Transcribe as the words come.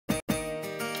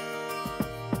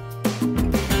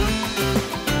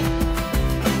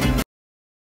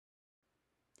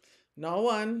Not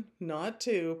one, not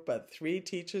two, but three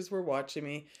teachers were watching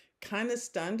me, kind of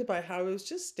stunned by how I was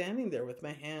just standing there with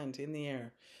my hand in the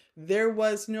air. There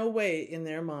was no way in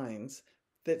their minds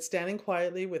that standing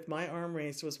quietly with my arm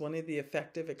raised was one of the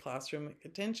effective classroom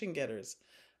attention getters,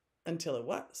 until it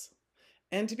was.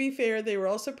 And to be fair, they were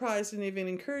all surprised and even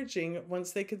encouraging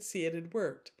once they could see it had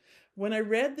worked. When I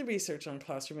read the research on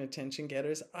classroom attention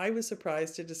getters, I was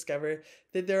surprised to discover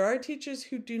that there are teachers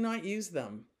who do not use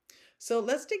them. So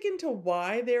let's dig into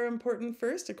why they're important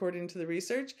first, according to the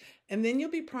research, and then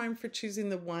you'll be primed for choosing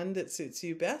the one that suits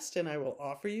you best, and I will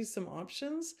offer you some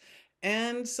options.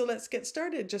 And so let's get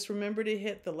started. Just remember to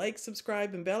hit the like,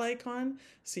 subscribe, and bell icon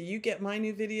so you get my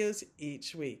new videos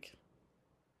each week.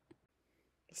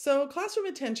 So classroom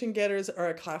attention getters are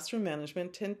a classroom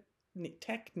management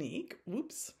technique,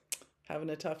 having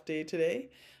a tough day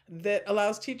today, that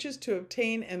allows teachers to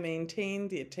obtain and maintain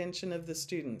the attention of the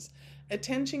students.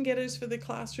 Attention getters for the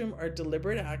classroom are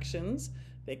deliberate actions.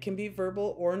 They can be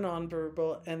verbal or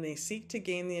nonverbal, and they seek to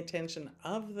gain the attention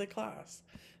of the class.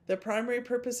 The primary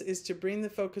purpose is to bring the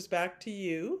focus back to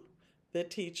you, the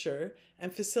teacher,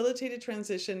 and facilitate a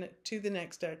transition to the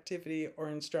next activity or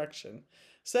instruction.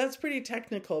 So that's pretty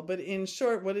technical, but in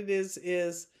short, what it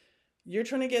is you're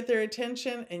trying to get their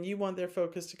attention and you want their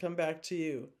focus to come back to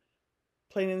you.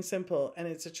 Plain and simple. And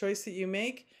it's a choice that you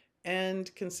make,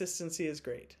 and consistency is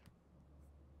great.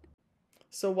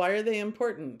 So why are they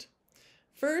important?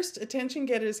 First, attention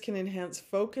getters can enhance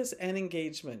focus and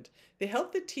engagement. They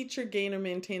help the teacher gain or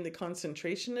maintain the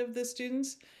concentration of the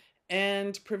students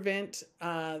and prevent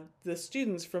the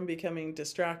students from becoming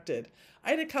distracted. I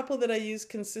had a couple that I used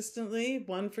consistently,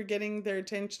 one for getting their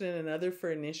attention and another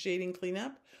for initiating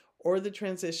cleanup or the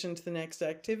transition to the next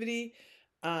activity.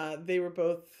 They were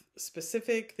both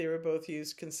specific, they were both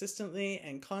used consistently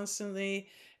and constantly,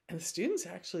 and the students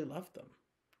actually loved them.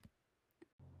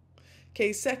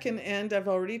 Okay, second, and I've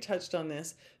already touched on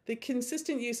this, the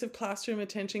consistent use of classroom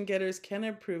attention getters can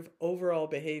improve overall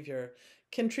behavior,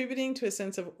 contributing to a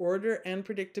sense of order and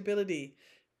predictability.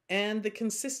 And the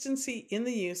consistency in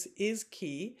the use is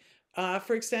key.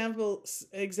 For example,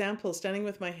 standing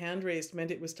with my hand raised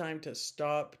meant it was time to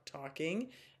stop talking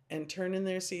and turn in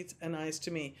their seats and eyes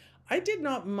to me. I did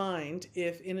not mind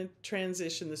if in a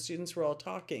transition the students were all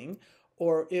talking,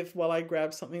 or if while I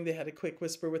grabbed something they had a quick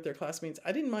whisper with their classmates.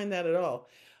 I didn't mind that at all.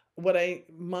 What I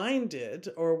minded,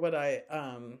 or what I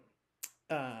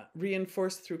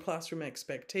reinforced through classroom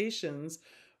expectations,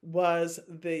 was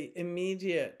the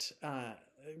immediate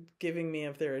giving me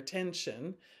of their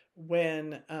attention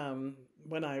when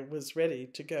I was ready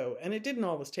to go. And it didn't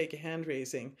always take a hand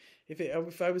raising.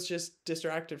 If I was just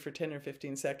distracted for 10 or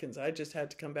 15 seconds, I just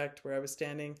had to come back to where I was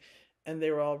standing, and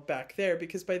they were all back there,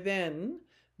 because by then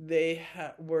they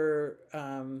were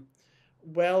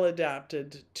well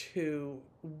adapted to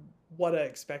what I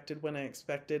expected when I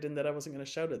expected, and that I wasn't going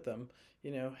to shout at them.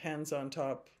 You know, hands on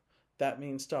top, that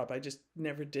means stop. I just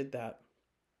never did that.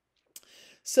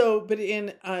 So, but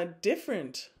in a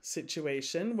different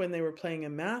situation, when they were playing a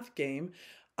math game,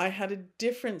 I had a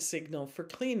different signal for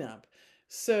cleanup.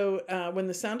 So when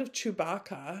the sound of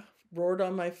Chewbacca roared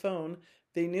on my phone,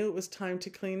 they knew it was time to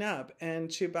clean up. And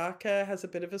Chewbacca has a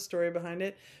bit of a story behind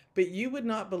it, but you would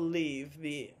not believe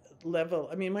the level.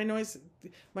 I mean,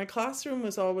 my classroom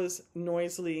was always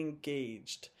noisily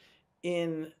engaged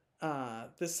in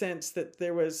the sense that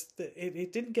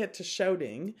it didn't get to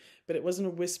shouting, but it wasn't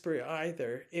a whisper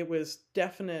either. It was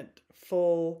definite,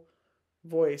 full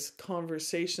voice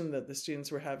conversation that the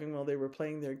students were having while they were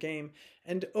playing their game.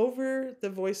 And over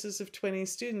the voices of 20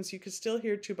 students, you could still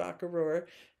hear Chewbacca roar,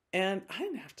 and I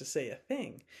didn't have to say a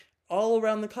thing. All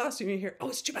around the classroom, you hear, oh,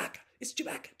 it's Chewbacca, it's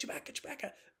Chewbacca, Chewbacca,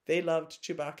 Chewbacca. They loved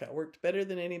Chewbacca. It worked better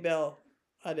than any bell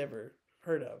I'd ever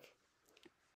heard of.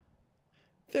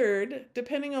 Third,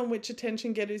 depending on which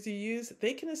attention getters you use,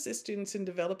 they can assist students in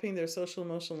developing their social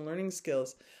emotional learning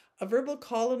skills. A verbal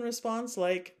call and response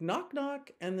like knock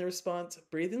knock and the response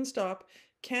breathe and stop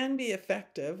can be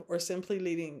effective, or simply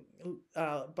leading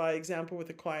by example with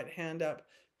a quiet hand up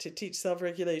to teach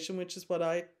self-regulation, which is what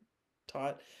I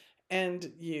taught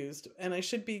and used. And I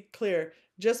should be clear,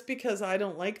 just because I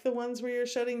don't like the ones where you're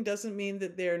shouting doesn't mean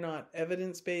that they're not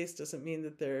evidence-based, doesn't mean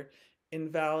that they're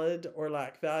invalid or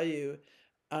lack value.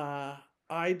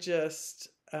 I just,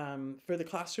 for the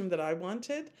classroom that I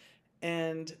wanted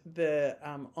and the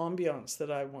ambiance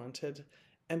that I wanted,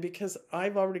 and because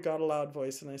I've already got a loud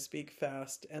voice and I speak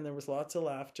fast and there was lots of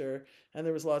laughter and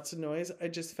there was lots of noise, I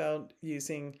just found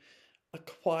using a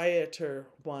quieter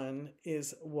one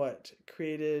is what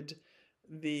created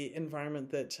the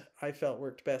environment that I felt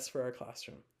worked best for our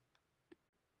classroom.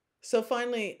 So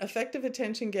finally, effective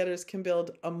attention getters can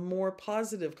build a more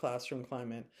positive classroom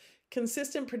climate.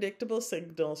 Consistent, predictable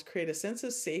signals create a sense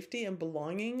of safety and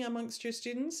belonging amongst your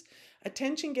students.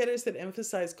 Attention getters that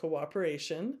emphasize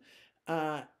cooperation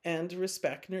and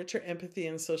respect nurture empathy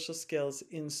and social skills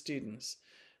in students.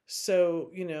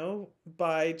 So,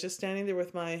 by just standing there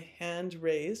with my hand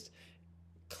raised,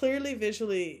 clearly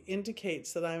visually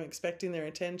indicates that I'm expecting their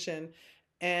attention.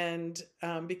 And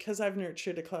because I've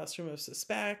nurtured a classroom of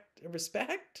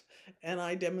respect, and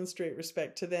I demonstrate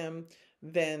respect to them,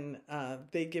 then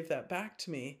they give that back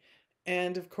to me.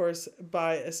 And of course,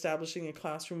 by establishing a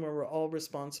classroom where we're all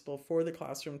responsible for the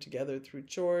classroom together through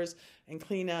chores and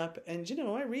cleanup, and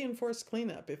I reinforce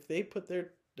cleanup. If they put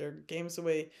their games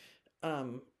away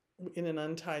in an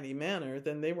untidy manner,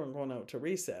 then they weren't going out to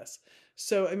recess.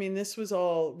 So, I mean, this was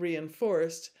all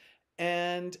reinforced,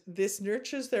 and this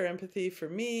nurtures their empathy for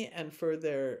me and for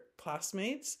their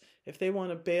classmates. If they want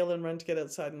to bail and run to get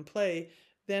outside and play,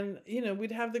 then,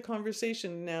 we'd have the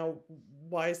conversation. Now,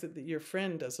 why is it that your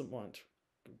friend doesn't want,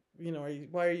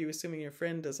 why are you assuming your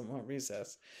friend doesn't want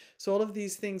recess? So all of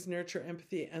these things nurture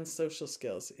empathy and social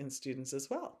skills in students as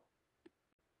well.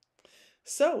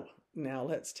 So now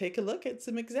let's take a look at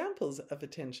some examples of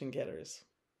attention getters.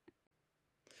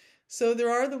 So there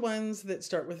are the ones that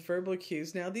start with verbal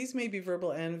cues. Now these may be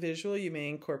verbal and visual. You may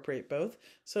incorporate both.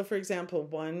 So for example,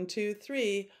 1, 2,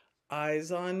 3,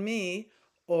 eyes on me,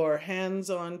 or hands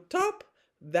on top.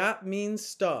 That means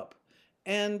stop.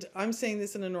 And I'm saying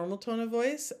this in a normal tone of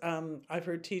voice. I've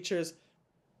heard teachers,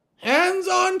 hands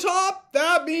on top,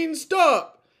 that means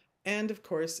stop. And of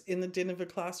course, in the din of a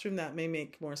classroom, that may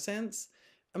make more sense.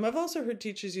 I've also heard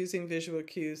teachers using visual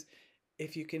cues.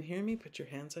 If you can hear me, put your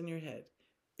hands on your head.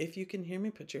 If you can hear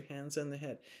me, put your hands on the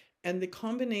head. And the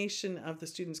combination of the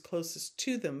students closest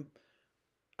to them,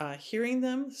 hearing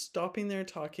them, stopping their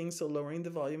talking, so lowering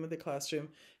the volume of the classroom,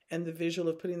 and the visual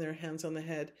of putting their hands on the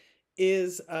head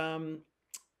is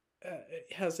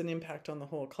has an impact on the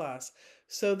whole class.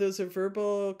 So those are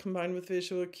verbal combined with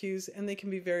visual cues, and they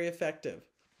can be very effective.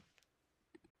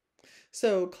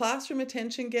 So classroom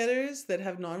attention getters that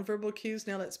have nonverbal cues.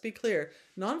 Now let's be clear.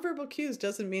 Nonverbal cues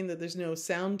doesn't mean that there's no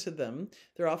sound to them.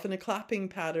 They're often a clapping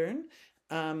pattern.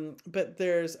 But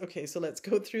so let's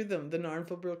go through them. The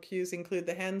nonverbal cues include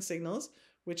the hand signals,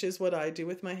 which is what I do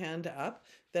with my hand up.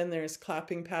 Then there's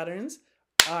clapping patterns.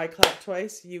 I clap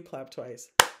twice, you clap twice.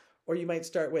 Or you might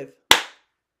start with,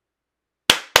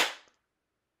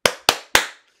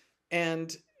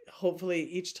 and hopefully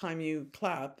each time you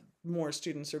clap, more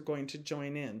students are going to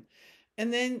join in.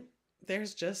 And then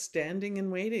there's just standing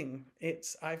and waiting.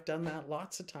 I've done that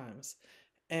lots of times.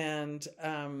 And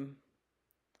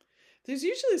there's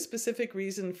usually a specific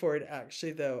reason for it,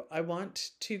 actually, though. I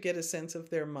want to get a sense of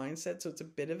their mindset, so it's a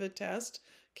bit of a test.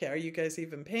 Okay, are you guys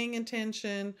even paying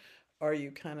attention? Are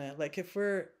you kind of like, if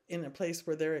we're in a place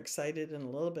where they're excited and a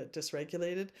little bit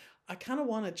dysregulated, I kind of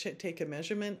want to take a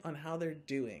measurement on how they're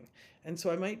doing. And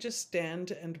so I might just stand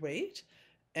and wait.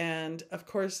 And of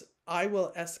course, I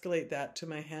will escalate that to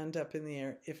my hand up in the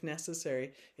air if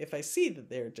necessary, if I see that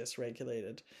they're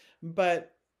dysregulated.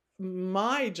 But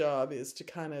my job is to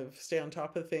kind of stay on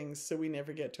top of things so we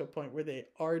never get to a point where they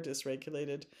are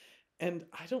dysregulated. And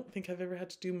I don't think I've ever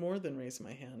had to do more than raise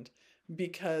my hand,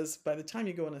 because by the time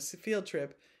you go on a field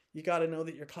trip, you got to know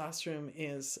that your classroom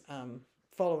is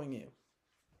following you.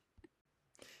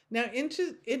 Now,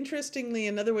 interestingly,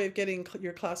 another way of getting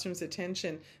your classroom's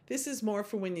attention, this is more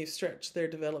for when you stretch their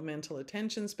developmental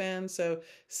attention span. So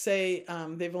say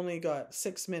they've only got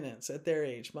 6 minutes at their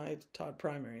age. I taught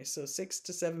primary, so 6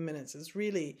 to 7 minutes is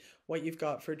really what you've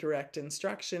got for direct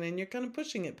instruction, and you're kind of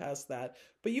pushing it past that.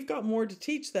 But you've got more to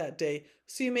teach that day,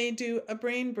 so you may do a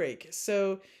brain break.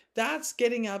 So that's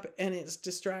getting up, and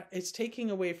it's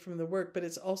taking away from the work, but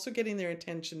it's also getting their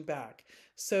attention back.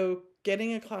 So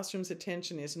getting a classroom's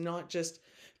attention is not just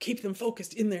keep them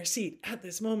focused in their seat at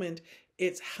this moment.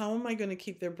 It's how am I going to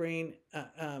keep their brain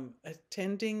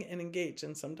attending and engaged?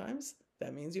 And sometimes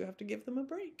that means you have to give them a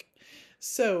break.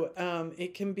 So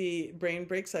it can be brain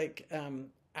breaks like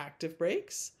active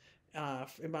breaks.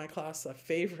 In my class, a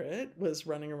favorite was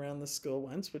running around the school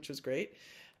once, which was great.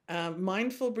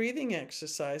 Mindful breathing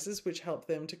exercises, which help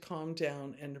them to calm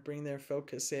down and to bring their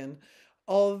focus in.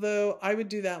 Although I would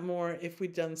do that more if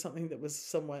we'd done something that was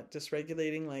somewhat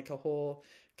dysregulating, like a whole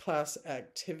class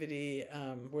activity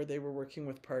where they were working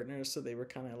with partners, so they were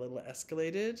kind of a little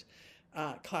escalated.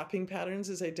 Clapping patterns,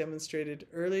 as I demonstrated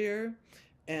earlier.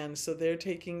 And so they're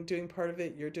doing part of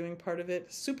it, you're doing part of it.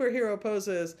 Superhero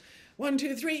poses, 1,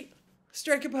 2, 3,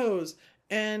 strike a pose.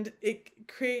 And it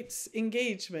creates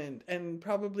engagement and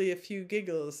probably a few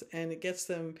giggles, and it gets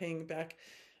them paying back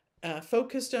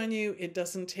focused on you. It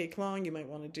doesn't take long. You might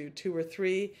want to do 2 or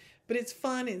 3, but it's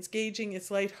fun, it's engaging,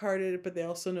 it's lighthearted, but they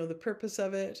also know the purpose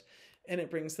of it, and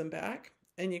it brings them back.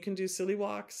 And you can do silly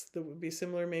walks that would be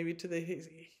similar maybe to the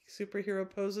superhero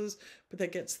poses, but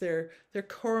that gets their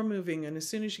core moving. And as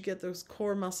soon as you get those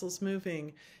core muscles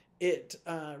moving, it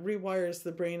rewires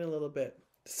the brain a little bit.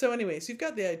 So anyways, you've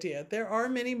got the idea. There are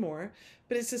many more,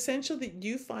 but it's essential that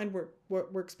you find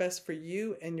what works best for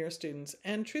you and your students.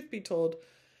 And truth be told,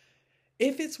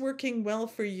 if it's working well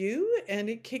for you and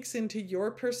it kicks into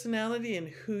your personality and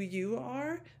who you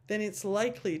are, then it's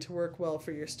likely to work well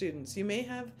for your students. You may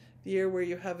have the year where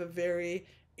you have a very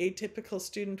atypical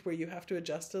student where you have to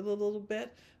adjust it a little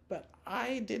bit, but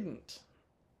I didn't.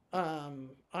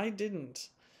 I didn't.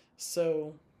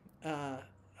 So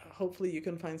hopefully you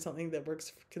can find something that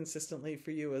works consistently for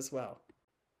you as well.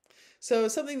 So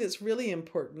something that's really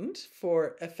important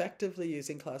for effectively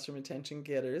using classroom attention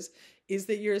getters is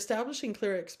that you're establishing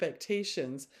clear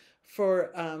expectations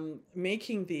for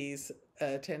making these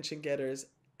attention getters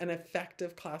an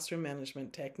effective classroom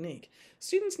management technique.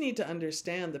 Students need to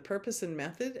understand the purpose and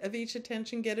method of each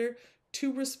attention getter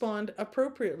to respond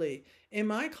appropriately. In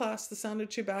my class, the sound of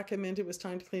Chewbacca meant it was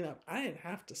time to clean up. I didn't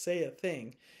have to say a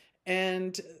thing.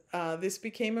 And this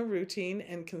became a routine,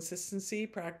 and consistency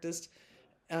practice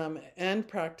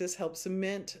helps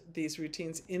cement these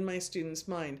routines in my student's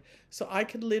mind. So I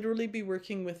could literally be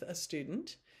working with a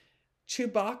student,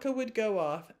 Chewbacca would go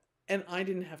off, and I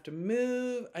didn't have to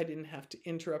move. I didn't have to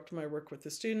interrupt my work with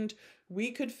the student.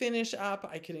 We could finish up.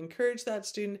 I could encourage that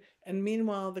student. And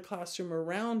meanwhile, the classroom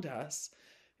around us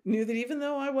knew that even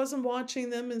though I wasn't watching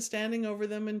them and standing over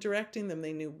them and directing them,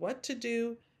 they knew what to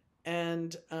do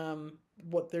and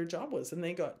what their job was, and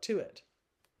they got to it.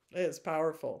 It's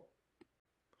powerful.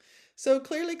 So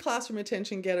clearly classroom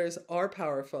attention getters are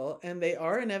powerful, and they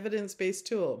are an evidence-based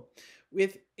tool.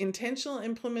 With intentional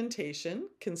implementation,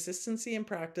 consistency, and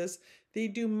practice, they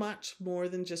do much more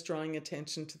than just drawing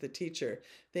attention to the teacher.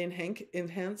 They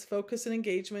enhance focus and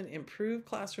engagement, improve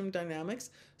classroom dynamics,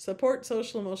 support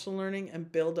social emotional learning,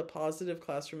 and build a positive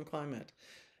classroom climate.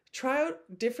 Try out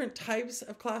different types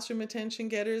of classroom attention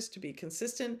getters to be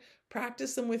consistent.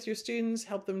 Practice them with your students,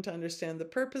 help them to understand the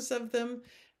purpose of them,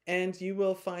 and you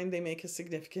will find they make a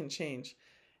significant change.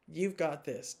 You've got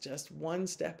this, just one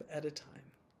step at a time.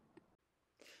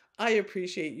 I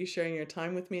appreciate you sharing your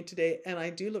time with me today, and I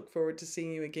do look forward to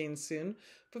seeing you again soon.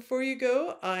 Before you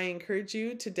go, I encourage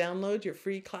you to download your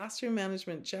free classroom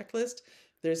management checklist.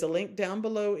 There's a link down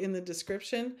below in the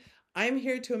description. I'm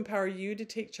here to empower you to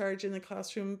take charge in the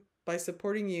classroom by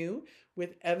supporting you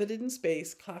with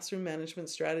evidence-based classroom management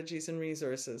strategies and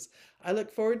resources. I look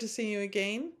forward to seeing you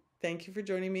again. Thank you for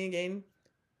joining me again.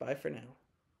 Bye for now.